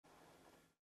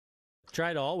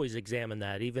try to always examine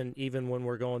that, even when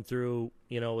we're going through,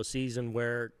 a season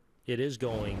where it is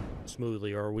going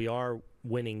smoothly or we are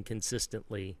winning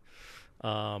consistently.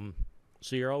 So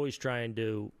you're always trying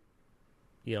to,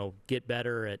 get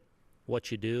better at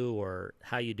what you do or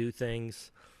how you do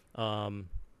things. I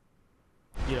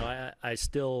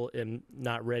still am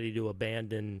not ready to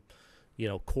abandon,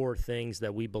 core things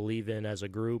that we believe in as a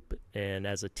group and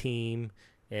as a team,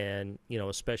 and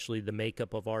especially the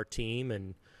makeup of our team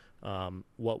and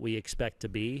what we expect to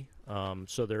be.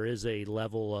 So there is a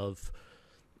level of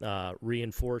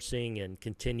reinforcing and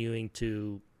continuing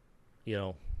to,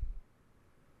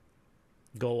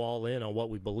 go all in on what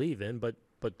we believe in. But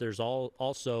there's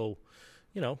also,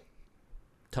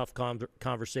 tough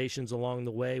conversations along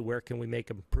the way. Where can we make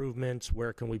improvements?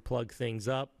 Where can we plug things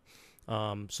up?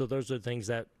 So those are things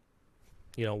that,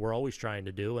 we're always trying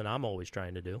to do, and I'm always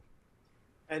trying to do.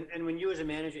 And when you as a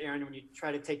manager, Aaron, when you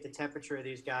try to take the temperature of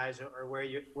these guys or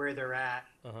where they're at,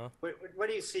 what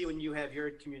do you see when you have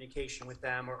your communication with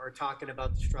them or talking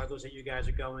about the struggles that you guys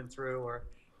are going through or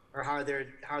how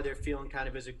they're feeling kind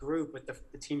of as a group with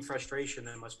the team frustration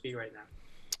that must be right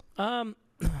now?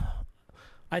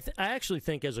 I actually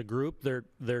think as a group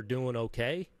they're doing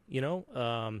okay.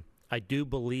 I do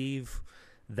believe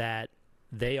that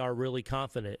they are really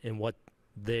confident in what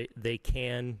they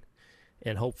can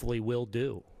and hopefully will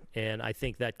do. And I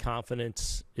think that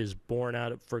confidence is born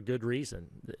out of for good reason.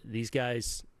 These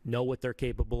guys know what they're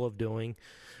capable of doing.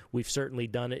 We've certainly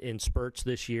done it in spurts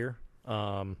this year.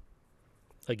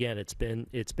 Again, it's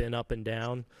been up and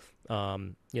down.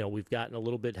 We've gotten a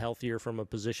little bit healthier from a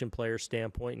position player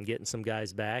standpoint and getting some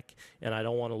guys back. And I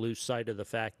don't want to lose sight of the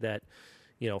fact that,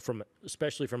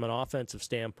 especially from an offensive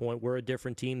standpoint, we're a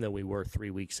different team than we were 3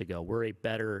 weeks ago. We're a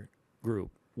better group.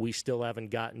 We still haven't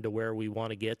gotten to where we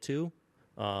want to get to,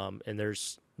 and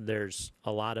there's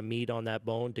a lot of meat on that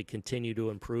bone to continue to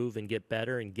improve and get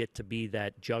better and get to be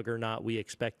that juggernaut we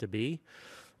expect to be.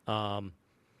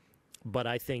 But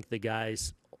I think the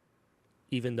guys,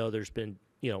 even though there's been,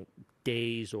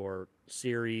 days or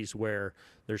series where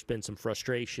there's been some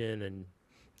frustration and,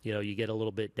 you get a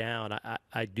little bit down,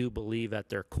 I do believe at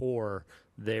their core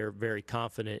they're very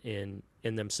confident in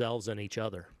themselves and each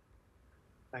other.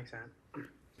 Thanks, Aaron.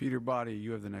 Peter Body,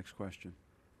 you have the next question.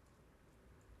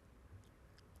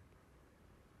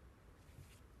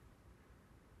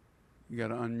 You got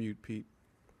to unmute, Pete.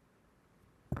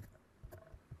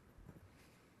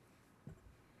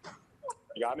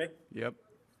 You got me? Yep.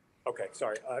 Okay,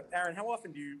 sorry. Aaron, how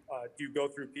often do you go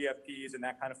through PFPs and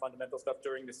that kind of fundamental stuff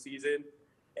during the season?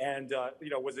 And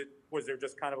was there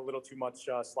just kind of a little too much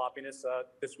sloppiness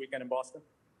this weekend in Boston?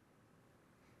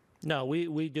 No,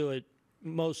 we do it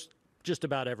just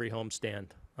about every homestand.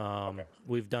 Okay.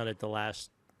 We've done it the last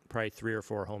probably 3 or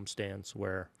 4 homestands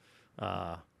where,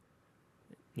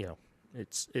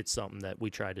 it's something that we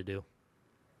try to do.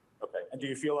 Okay. And do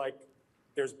you feel like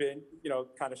there's been,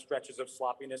 kind of stretches of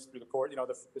sloppiness through the court,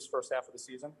 this first half of the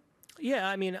season? Yeah,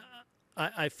 I mean,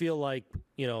 I feel like,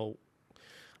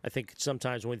 I think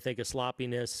sometimes when we think of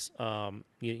sloppiness,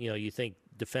 you think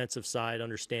defensive side,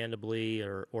 understandably,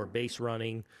 or base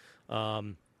running.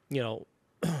 I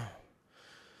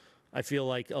feel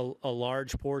like a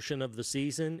large portion of the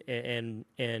season, and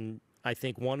I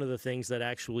think one of the things that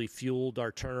actually fueled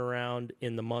our turnaround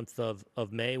in the month of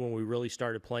May when we really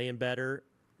started playing better,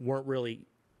 weren't really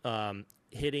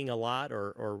hitting a lot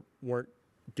or weren't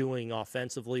doing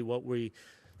offensively what we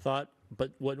thought.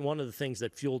 But one of the things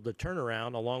that fueled the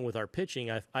turnaround, along with our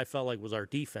pitching, I felt like was our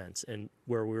defense, and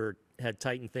where we had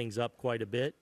tightened things up quite a bit.